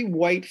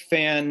white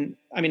fan,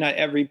 I mean, not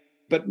every,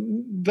 but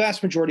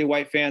vast majority of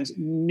white fans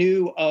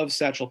knew of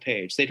Satchel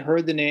Paige. They'd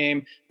heard the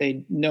name,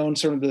 they'd known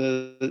sort of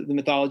the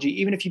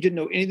mythology. Even if you didn't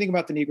know anything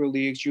about the Negro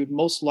Leagues, you would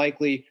most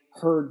likely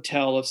heard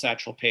tell of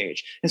Satchel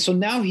Paige. And so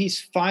now he's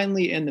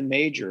finally in the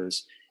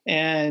majors.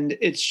 And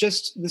it's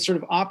just the sort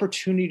of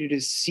opportunity to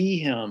see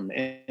him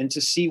and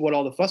to see what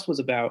all the fuss was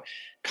about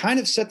kind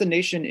of set the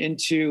nation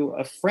into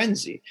a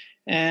frenzy.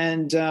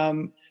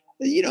 And,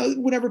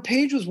 whenever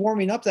Paige was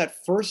warming up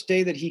that first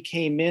day that he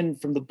came in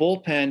from the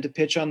bullpen to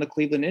pitch on the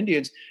Cleveland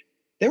Indians,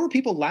 there were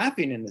people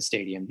laughing in the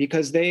stadium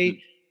because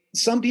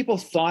some people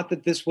thought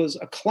that this was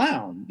a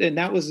clown. And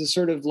that was a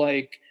sort of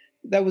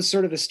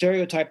a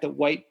stereotype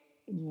that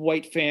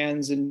white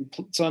fans and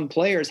some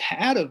players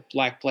had of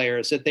black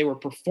players, that they were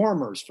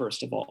performers.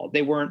 First of all,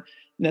 they weren't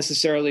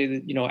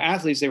necessarily,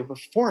 athletes, they were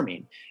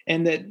performing,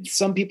 and that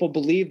some people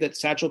believed that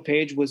Satchel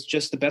Paige was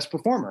just the best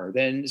performer,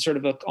 then sort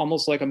of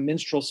almost like a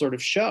minstrel sort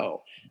of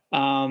show.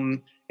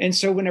 And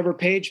so whenever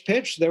Paige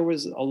pitched, there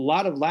was a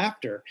lot of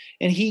laughter,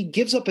 and he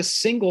gives up a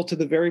single to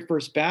the very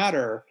first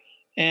batter.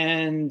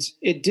 And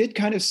it did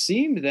kind of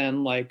seem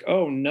then like,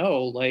 oh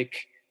no,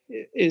 like,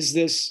 was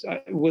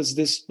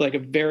this like a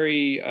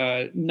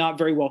very not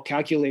very well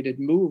calculated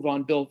move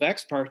on Bill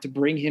Veeck's part to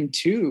bring him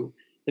to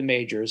the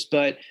majors?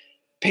 But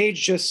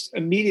Paige just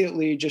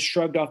immediately just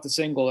shrugged off the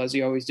single, as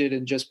he always did,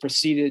 and just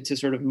proceeded to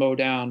sort of mow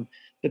down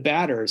the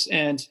batters.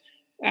 And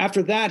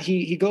after that,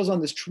 he goes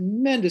on this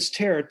tremendous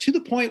tear to the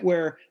point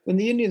where when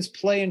the Indians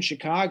play in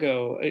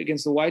Chicago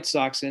against the White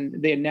Sox and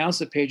they announce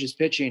that Paige is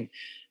pitching,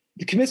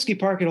 the Comiskey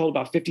Park could hold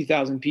about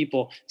 50,000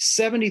 people.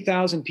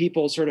 70,000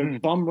 people sort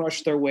of bum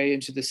rushed their way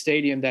into the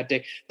stadium that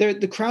day.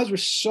 The crowds were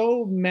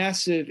so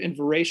massive and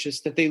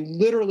voracious that they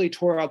literally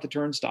tore out the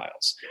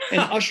turnstiles.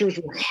 And ushers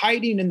were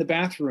hiding in the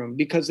bathroom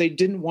because they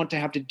didn't want to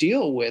have to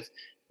deal with,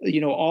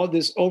 all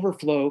this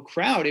overflow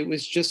crowd. It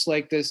was just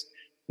like this.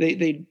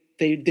 They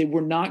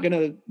were not going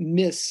to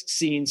miss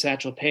seeing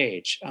Satchel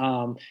Paige.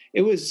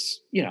 It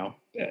was,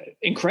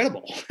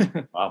 incredible.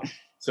 Wow.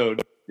 So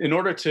in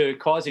order to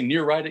cause a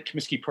near ride at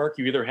Comiskey Park,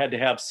 you either had to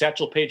have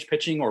Satchel Paige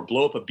pitching or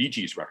blow up a Bee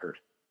Gees record.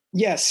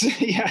 Yes.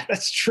 Yeah,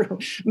 that's true.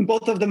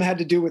 Both of them had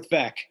to do with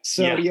Veeck.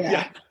 So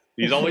yeah.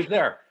 He's always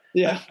there.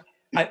 Yeah.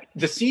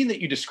 The scene that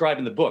you describe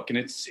in the book, and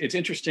it's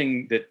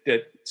interesting that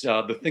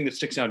the thing that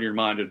sticks out in your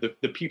mind are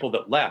the people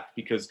that left,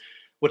 because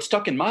what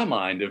stuck in my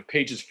mind of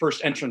Page's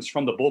first entrance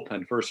from the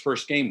bullpen for his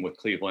first game with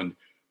Cleveland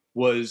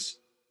was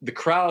the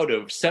crowd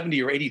of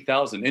 70 or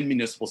 80,000 in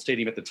Municipal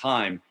Stadium at the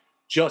time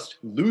just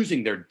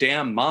losing their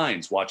damn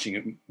minds watching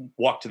him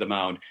walk to the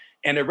mound.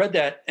 And I read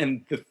that,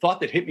 and the thought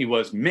that hit me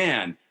was,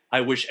 man,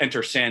 I wish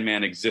Enter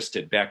Sandman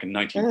existed back in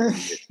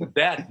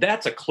 1948.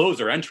 That's a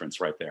closer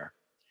entrance right there.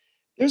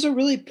 There's a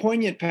really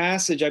poignant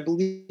passage. I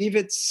believe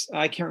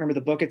I can't remember the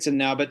book it's in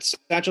now, but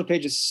Satchel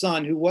Paige's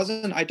son, who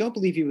I don't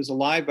believe he was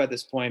alive by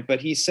this point,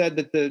 but he said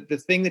that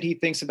the thing that he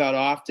thinks about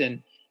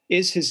often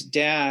is his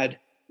dad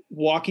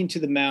walking to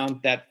the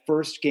mound that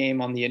first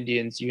game on the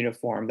Indians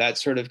uniform, that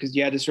sort of, because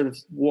you had to sort of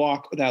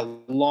walk that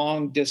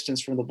long distance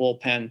from the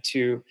bullpen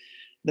to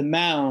the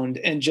mound,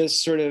 and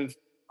just sort of,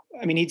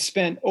 I mean, he'd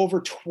spent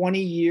over 20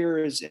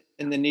 years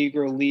in the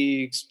Negro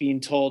Leagues being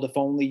told, if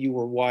only you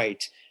were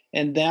white.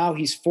 And now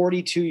he's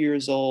 42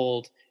 years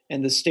old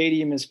and the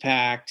stadium is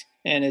packed,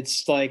 and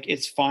it's like,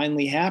 it's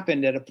finally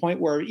happened at a point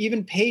where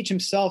even Page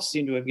himself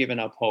seemed to have given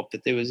up hope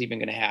that it was even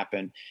going to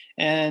happen.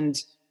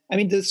 And I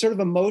mean, the sort of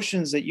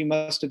emotions that you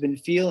must have been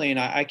feeling,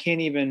 I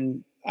can't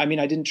even, I mean,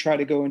 I didn't try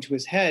to go into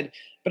his head,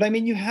 but I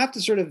mean, you have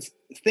to sort of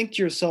think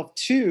to yourself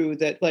too,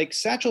 that like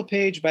Satchel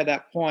Paige by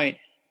that point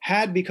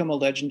had become a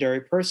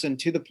legendary person,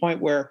 to the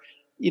point where,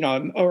 you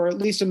know, or at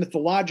least a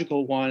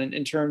mythological one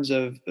in terms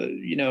of,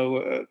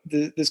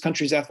 this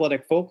country's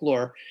athletic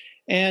folklore.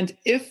 And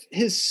if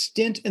his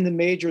stint in the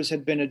majors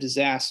had been a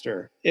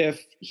disaster,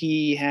 if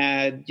he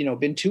had,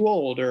 been too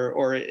old,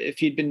 or if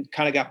he'd been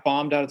kind of got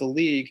bombed out of the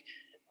league,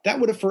 that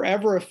would have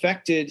forever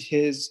affected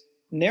his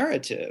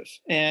narrative.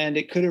 And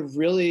it could have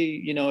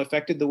really,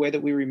 affected the way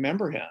that we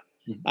remember him.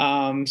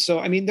 Mm-hmm. So,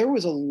 I mean, there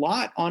was a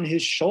lot on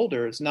his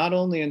shoulders, not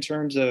only in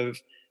terms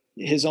of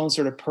his own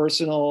sort of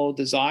personal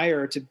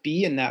desire to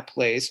be in that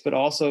place, but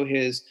also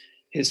his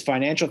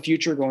financial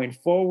future going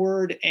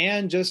forward,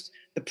 and just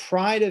the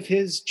pride of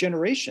his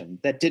generation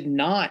that did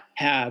not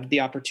have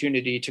the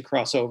opportunity to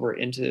cross over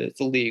into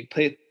the league.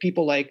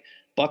 People like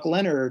Buck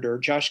Leonard or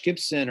Josh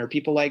Gibson or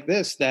people like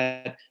this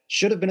that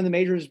should have been in the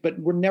majors, but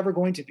were never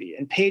going to be.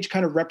 And Page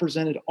kind of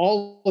represented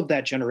all of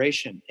that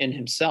generation in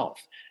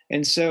himself.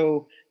 And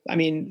so, I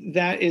mean,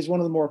 that is one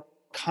of the more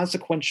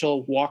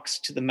consequential walks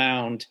to the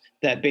mound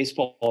that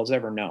baseball has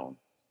ever known.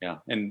 Yeah.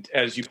 And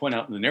as you point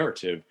out in the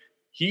narrative,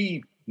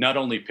 he not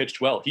only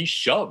pitched well, he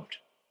shoved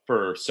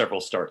for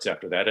several starts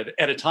after that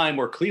at a time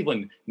where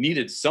Cleveland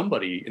needed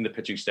somebody in the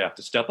pitching staff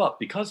to step up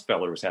because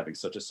Feller was having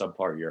such a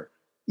subpar year.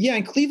 Yeah.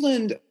 And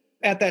Cleveland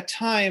at that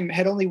time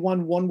had only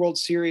won one World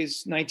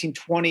Series,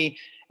 1920.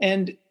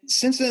 And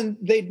since then,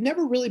 they'd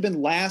never really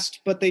been last,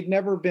 but they'd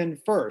never been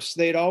first.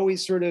 They'd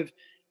always sort of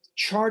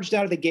charged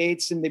out of the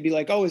gates, and they'd be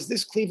like, oh, is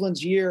this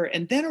Cleveland's year?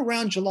 And then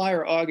around July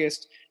or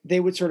August, they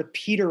would sort of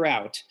peter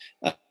out.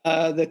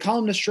 The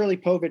columnist Shirley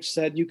Povich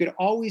said you could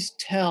always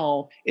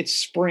tell it's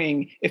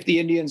spring if the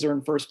Indians are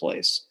in first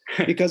place,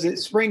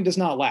 because spring does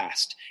not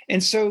last.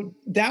 And so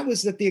that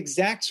was at the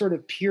exact sort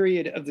of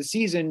period of the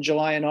season,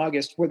 July and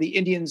August, where the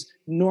Indians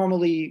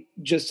normally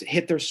just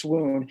hit their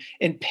swoon.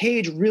 And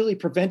Page really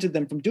prevented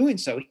them from doing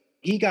so.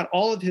 He got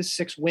all of his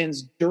 6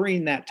 wins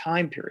during that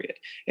time period.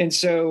 And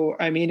so,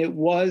 I mean, it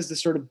was the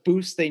sort of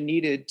boost they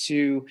needed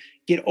to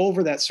get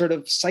over that sort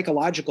of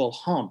psychological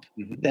hump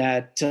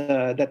that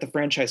the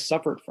franchise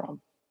suffered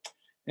from.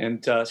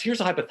 And so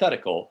here's a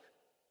hypothetical.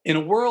 In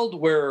a world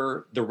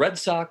where the Red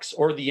Sox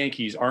or the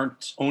Yankees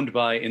aren't owned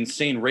by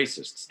insane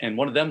racists, and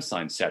one of them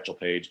signs Satchel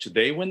Paige, do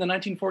they win the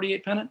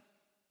 1948 pennant?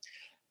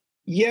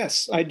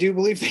 Yes, I do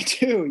believe they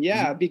do.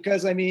 Yeah,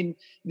 because I mean,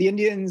 the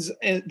Indians,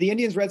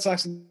 Red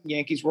Sox, and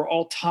Yankees were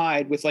all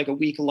tied with like a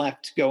week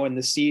left to go in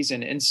the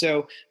season, and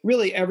so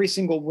really every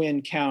single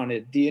win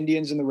counted. The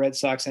Indians and the Red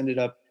Sox ended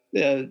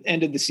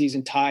the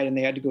season tied, and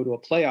they had to go to a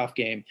playoff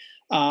game.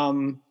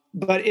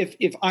 But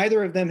if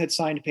either of them had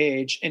signed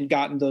Page and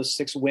gotten those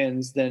 6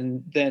 wins,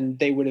 then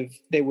they would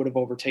have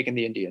overtaken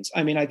the Indians.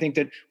 I mean, I think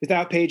that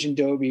without Page and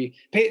Doby,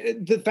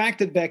 the fact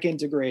that Beck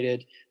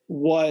integrated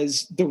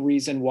was the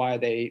reason why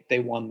they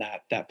won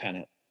that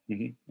pennant.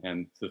 Mm-hmm.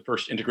 And the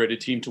first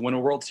integrated team to win a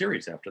World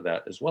Series after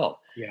that as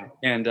well. Yeah.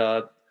 And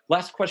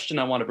last question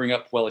I want to bring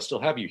up while I still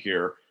have you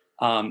here,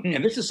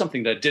 and this is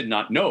something that I did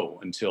not know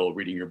until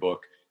reading your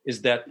book,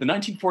 is that the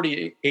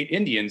 1948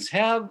 Indians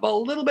have a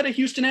little bit of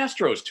Houston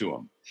Astros to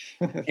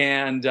them.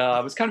 And I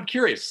was kind of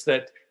curious,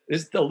 that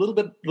is a little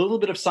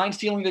bit of sign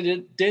stealing that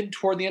it did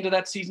toward the end of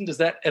that season. Does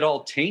that at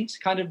all taint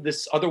kind of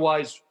this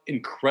otherwise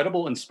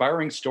incredible,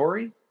 inspiring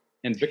story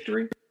and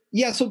victory?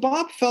 Yeah. So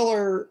Bob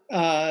Feller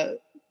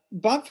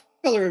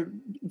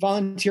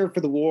volunteered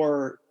for the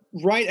war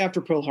right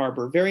after Pearl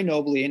Harbor, very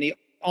nobly, and he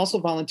also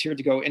volunteered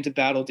to go into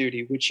battle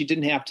duty, which he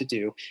didn't have to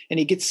do. And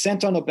he gets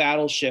sent on a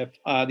battleship,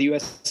 the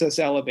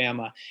USS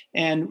Alabama.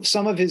 And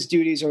some of his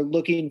duties are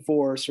looking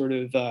for sort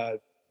of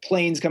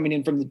planes coming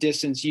in from the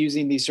distance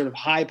using these sort of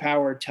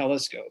high-powered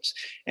telescopes.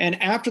 And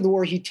after the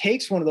war, he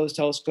takes one of those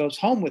telescopes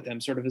home with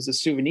him, sort of as a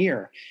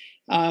souvenir.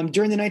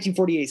 During the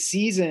 1948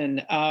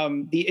 season,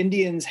 the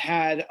Indians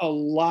had a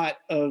lot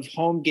of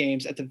home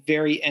games at the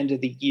very end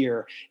of the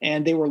year,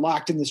 and they were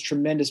locked in this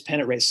tremendous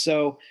pennant race.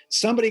 So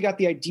somebody got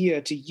the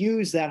idea to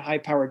use that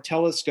high-powered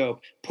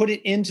telescope, put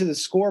it into the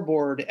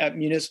scoreboard at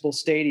Municipal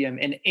Stadium,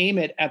 and aim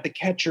it at the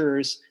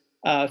catcher's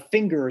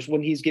fingers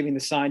when he's giving the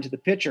sign to the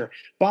pitcher.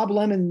 Bob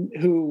Lemon,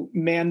 who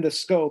manned the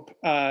scope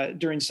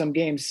during some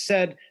games,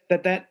 said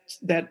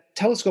that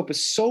telescope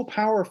is so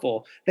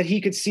powerful that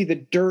he could see the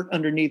dirt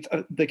underneath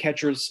the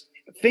catcher's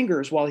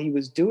fingers while he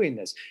was doing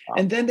this. Wow.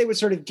 And then they would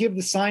sort of give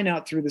the sign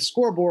out through the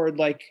scoreboard,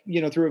 like,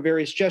 through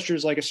various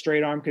gestures, like a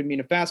straight arm could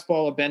mean a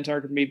fastball, a bent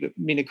arm could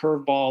mean a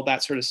curveball,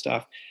 that sort of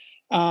stuff.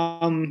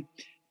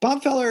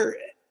 Bob Feller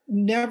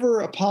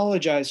never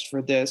apologized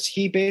for this.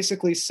 He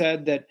basically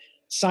said that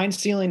sign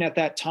stealing at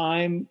that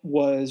time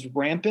was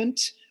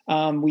rampant.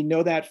 We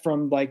know that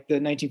from like the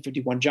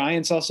 1951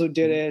 Giants also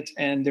did it.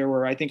 And there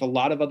were, I think, a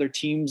lot of other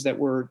teams that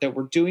were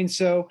doing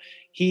so.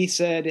 He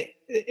said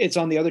it's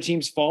on the other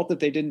team's fault that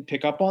they didn't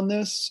pick up on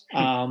this.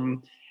 There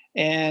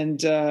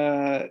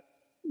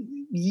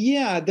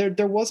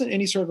wasn't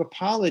any sort of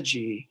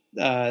apology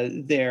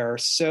there.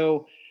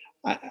 So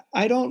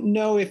I don't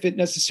know if it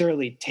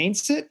necessarily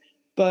taints it,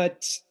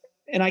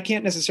 and I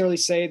can't necessarily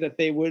say that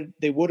they would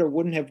or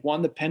wouldn't have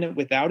won the pennant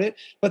without it,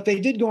 but they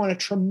did go on a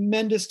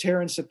tremendous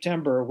tear in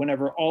September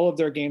whenever all of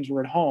their games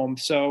were at home.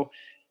 So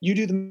you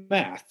do the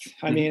math.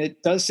 I mean,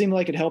 it does seem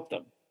like it helped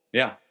them.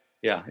 Yeah.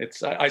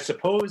 I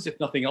suppose if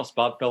nothing else,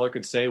 Bob Feller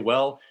could say,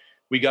 well,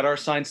 we got our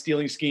sign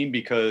stealing scheme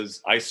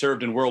because I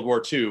served in World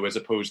War II as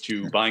opposed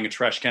to buying a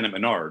trash can at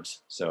Menards.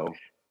 So.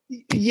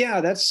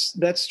 Yeah,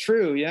 that's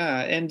true.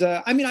 Yeah. And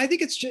I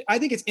think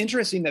it's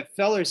interesting that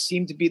Feller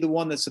seemed to be the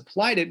one that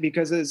supplied it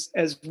because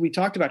as we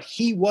talked about,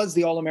 he was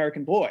the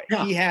all-American boy.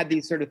 Yeah. He had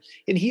these and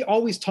he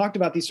always talked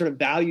about these sort of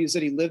values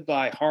that he lived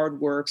by: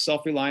 hard work,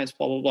 self-reliance,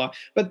 blah, blah, blah.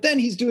 But then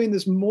he's doing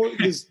this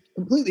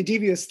completely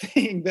devious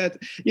thing that,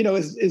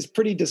 is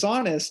pretty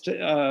dishonest,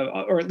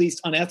 or at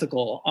least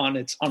unethical on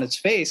its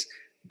face.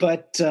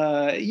 But,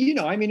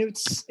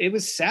 it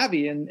was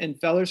savvy,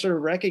 and Feller sort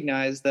of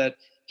recognized that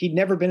he'd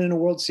never been in a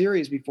World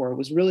Series before. It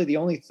was really the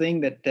only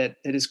thing that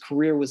his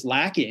career was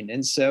lacking.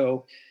 And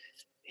so,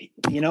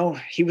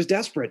 he was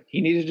desperate.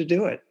 He needed to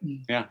do it.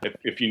 Yeah.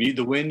 If you need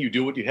the win, you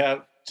do what you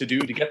have to do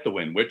to get the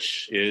win,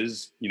 which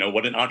is,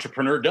 what an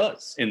entrepreneur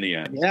does in the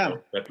end. Yeah,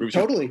 so that proves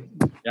totally.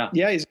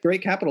 Yeah. He's a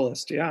great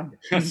capitalist. Yeah.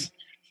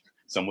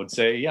 Some would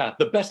say,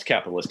 the best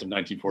capitalist of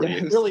 1948.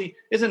 Yes. It really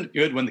isn't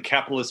good when the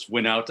capitalists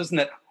win out. Doesn't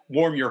that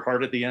warm your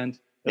heart at the end?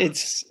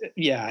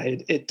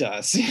 It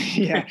does.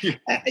 Yeah.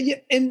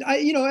 And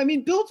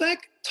Bill Veeck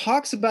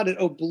talks about it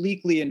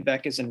obliquely in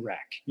Beck is in Rec.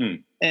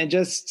 And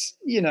just,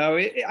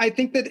 I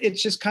think that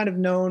it's just kind of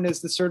known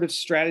as the sort of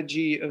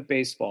strategy of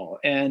baseball,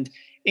 and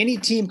any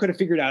team could have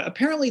figured out.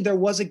 Apparently there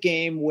was a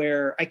game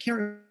where I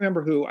can't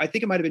remember who, I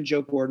think it might've been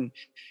Joe Gordon,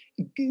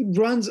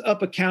 runs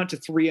up a count to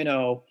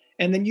 3-0.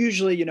 And then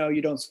usually, you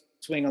don't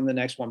swing on the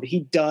next one, but he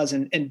does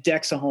and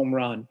decks a home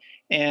run.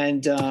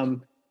 And,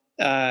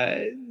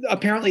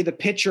 apparently the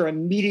pitcher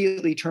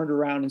immediately turned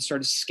around and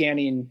started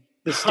scanning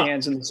the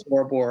stands and the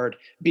scoreboard,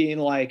 being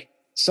like,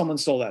 someone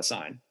stole that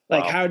sign.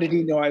 Like, How did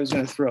he know I was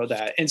going to throw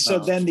that? And so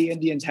then the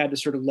Indians had to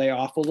sort of lay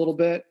off a little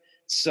bit.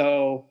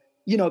 So,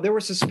 there were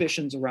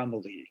suspicions around the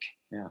league.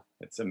 Yeah.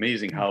 It's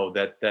amazing how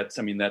that's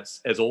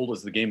as old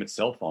as the game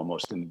itself,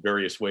 almost, in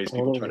various ways.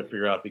 People try to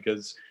figure out,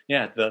 because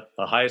the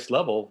highest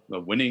level, the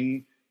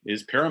winning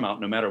is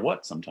paramount no matter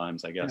what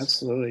sometimes, I guess.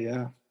 Absolutely.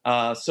 Yeah.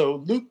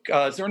 So Luke,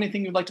 is there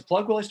anything you'd like to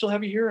plug while I still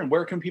have you here? And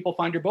where can people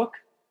find your book?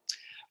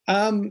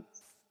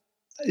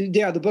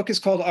 The book is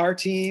called Our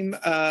Team.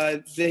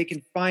 They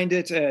can find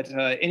it at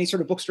any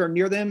sort of bookstore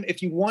near them.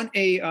 If you want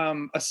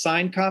a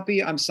signed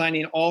copy, I'm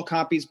signing all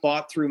copies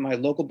bought through my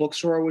local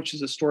bookstore, which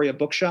is Astoria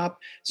Bookshop.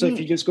 So if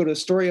you just go to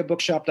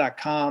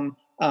AstoriaBookshop.com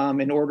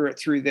and order it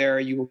through there,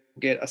 you will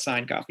get a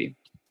signed copy.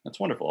 That's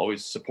wonderful.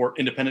 Always support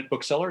independent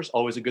booksellers.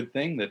 Always a good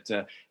thing.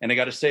 And I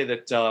got to say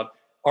that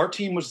Our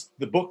Team was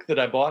the book that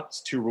I bought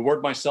to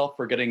reward myself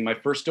for getting my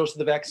first dose of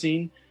the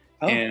vaccine.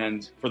 Oh.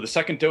 And for the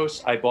second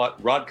dose, I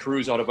bought Rod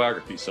Carew's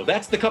autobiography. So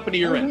that's the company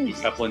you're in, Luke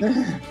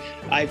Heflin.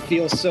 I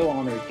feel so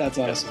honored. That's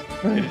awesome.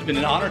 It's been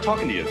an honor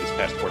talking to you this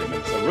past 40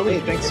 minutes.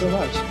 Thanks so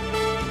much.